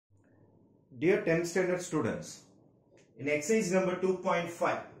Dear 10th standard students, in exercise number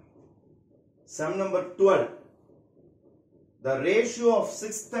 2.5, sum number 12, the ratio of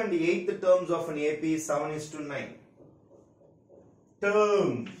 6th and 8th terms of an AP is 7:9.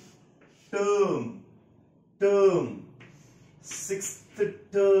 Term, sixth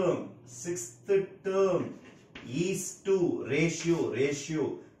term is to ratio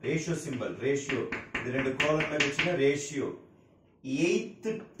symbol, ratio. The ரெண்டு column வச்சுனா ratio. eighth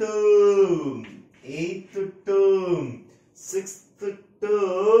term, sixth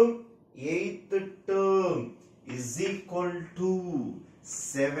term, eighth term is equal to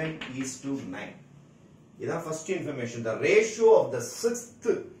 7:9. This is first information. The ratio of the sixth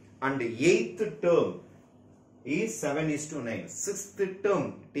and eighth term is 7:9. Sixth term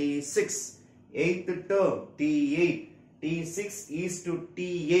T6, eighth term T8, T6 is to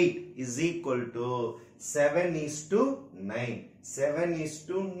T8 is equal to 7:9.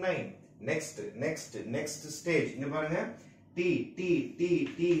 7:9. Next stage. இங்க பாருங்க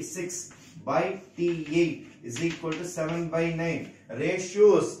T6 by T8 is equal to 7/9.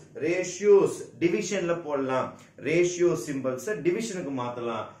 Ratios division ல போடலாம். Ratio symbols division க்கு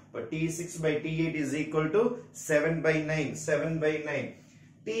மாத்தலாம். But T6 by T8 is equal to 7/9.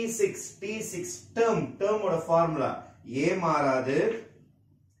 T6 term ஓட formula A மாறாது,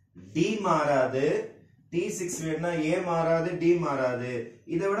 D மாறாது. T6 வேணா A மாறாது, D மாறாது.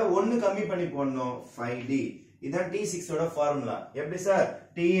 இதை விட 1 கம்மி பண்ணி போடணும் 5D. இதான் T6 ஓட ஃபார்முலா. எப்படி sir?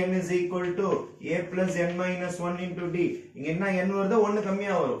 Tn is equal to A plus n minus 1 into D. இங்க என்ன n வருதோ 1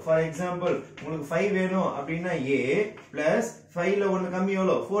 கம்மியா வரும். ஃபார் எக்ஸாம்பிள் உங்களுக்கு 5 வேணும் அப்படின்னா A plus 5 ல 1 கம்மி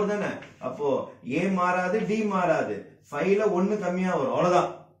எவ்வளோ? 4 தானே? அப்போ A மாறாது, D மாறாது. 5 ல 1 கம்மியா வரும். அவ்வளவுதான்.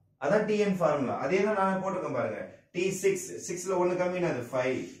 அதான் Tn ஃபார்முலா. அதே தான் நான் போட்டுருக்கேன் பாருங்க. T6 6 ல 1 கம்மினா அது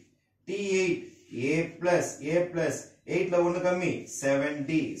 5. T8 A plus 8 ல 1 கம்மி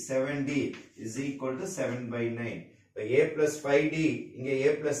 7D is equal to 7/9. இப்போ A plus 5D இங்க A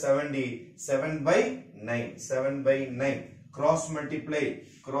plus 7D 7/9. Cross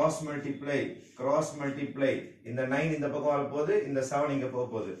multiply. இந்த 9 இந்த பக்கம் வர போகுது, இந்த 7 இங்க போக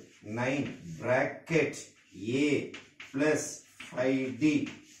போகுது. 9 bracket A plus 5D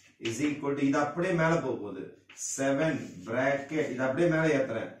is equal to இது அப்படியே மேல போக போகுது. 7 bracket இது அப்படியே மேல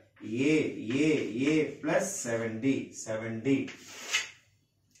ஏத்துறேன். A plus 7D.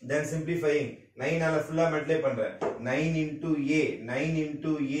 Then simplifying 9 ஆல ஃபுல்லா மல்டிப்ளை பண்றேன். 9 into A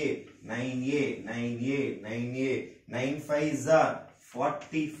 9A 9 5s are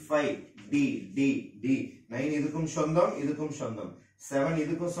 45 D 9 இதுக்கும் சொந்தம் 7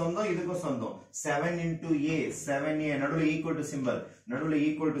 இதுக்கும் சொந்தம் 7 into A 7A நடுவுல equal to symbol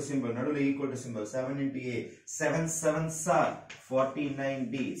 7 into A 7 7s are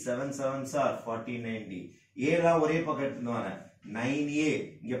 49D A ல ஒரே பக்கம் எடுத்துட்டு வரேன். 9A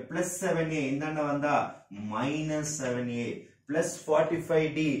இங்க plus 7A இந்தாண்ட வந்தா minus 7A plus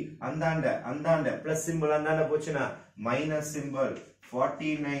 45D அந்தாண்ட plus symbol அந்தாண்ட போச்சுனா minus symbol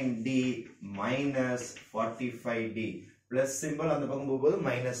 49D minus 45D plus symbol அந்த பக்கம் போகும்போது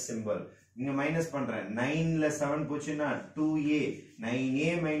minus symbol. இங்க minus பண்றேன். 9 ல 7 போச்சுனா 2A 9A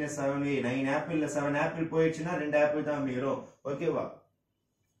minus 7A 9 apple ல 7 ஆப்பிள் போயிடுச்சுனா 2 ஆப்பிள் தான் மீறும். ஓகேவா?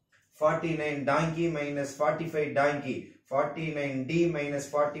 49 donkey minus 45 donkey 49D minus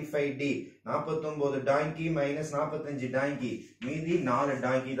 45D 49 donkey minus 45 donkey மீதி 4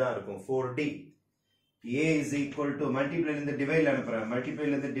 donkey தான் இருக்கும். 4D. A is equal to multiply இருந்து divide அனுப்புறேன்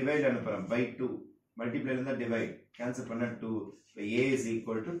by 2. multiply இருந்து divide cancel பண்ண 2. A is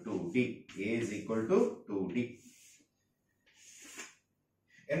equal to 2D.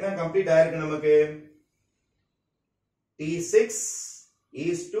 என்ன கம்ப்ளீட் ஆயிருக்கு நமக்கு? T6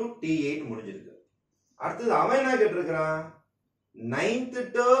 is to T8 முடிஞ்சிருக்கு. அடுத்தது அவன் என்ன கேட்டிருக்கிறான்? 9th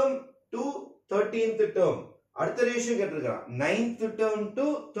term to 13th term. அடுத்த ratio கேட்டிருக்கிறான். 9th term to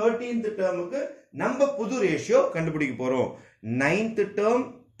 13th termக்கு நம்ம புது ரேஷியோ கண்டுபிடிக்க போறோம். 9th term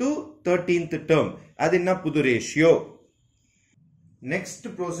to 13th term. அது என்ன புது ratio? Next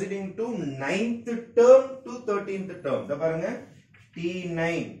proceeding to 9th term to 13th term. இத பாருங்க. T9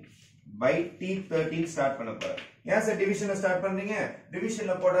 by T13 ஸ்டார்ட் பண்ண போறேன். ஏன் சார் டிவிஷன்ல ஸ்டார்ட் பண்றீங்க?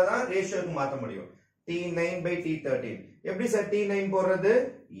 டிவிஷன்ல போட்டாதான் ரேஷியோக்கு மாத்த முடியும். T9 by T13. எப்படி சார் T9 போடுறது?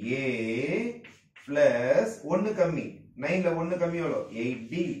 A plus 1 கம்மி. 9 ல 1 கம்மி எவ்வளோ?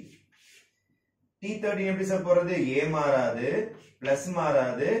 8D. T13 எப்படி சார் போடுறது? A மாறாது, plus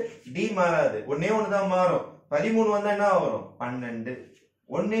மாறாது, D மாறாது. ஒண்ணே தான் மாறும். 13 வந்தா என்ன வரும்? 12.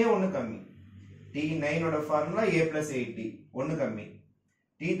 ஒண்ணே கம்மி. T9 ஓட ஃபார்முலா A plus 8D. 1 கம்மி.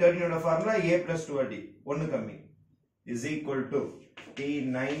 T13 ஓட ஃபார்முலா A plus 12D. 1 கம்மி. is equal to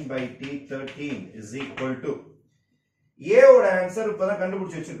T9 by T13 is equal to A ஓட ஆன்சர் இப்பதான்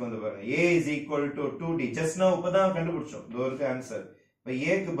கண்டுபிடிச்சு வச்சிருக்கோம் இந்த பாருங்க. A is equal to 2D. just now இப்பதான் கண்டுபிடிச்சோம். இதோ இருக்கு ஆன்சர். இப்ப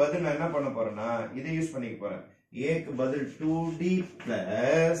A க்கு பதில் நான் என்ன பண்ண போறேன்னா இதை யூஸ் பண்ணிக்க போறேன். A க்கு பதில் 2D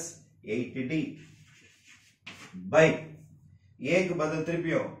plus 8D by A க்கு பதில்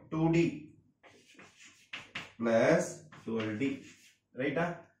திருப்பியும் 2D plus 12D. ரைட்டா?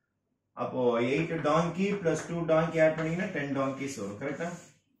 அப்போ 8 donkey plus 2 donkey ஆட் பண்ணீங்கன்னா 10 donkeys வரும். கரெக்ட்டா?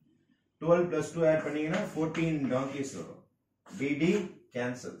 12 plus 2 add பண்ணீங்கன்னா 14 donkeys வரும். DD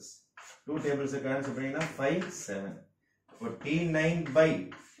cancels. 2 tables cancel பண்ணீங்கன்னா 5, 7. So T9 by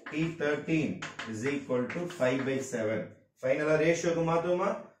T13 is equal to 5 by 7. Final ratio க்கு மாத்துமா?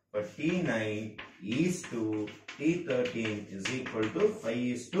 But T9 is to T13 is equal to 5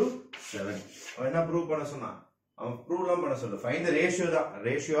 is to 7. அவன் என்ன prove பண்ண சொன்னா? அவன் prove லாம் பண்ண சொல்ல. Find the ratio தான்.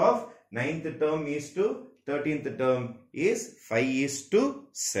 Ratio of 9th term is to 13th term is 5 is to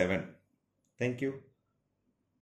 7. Thank you.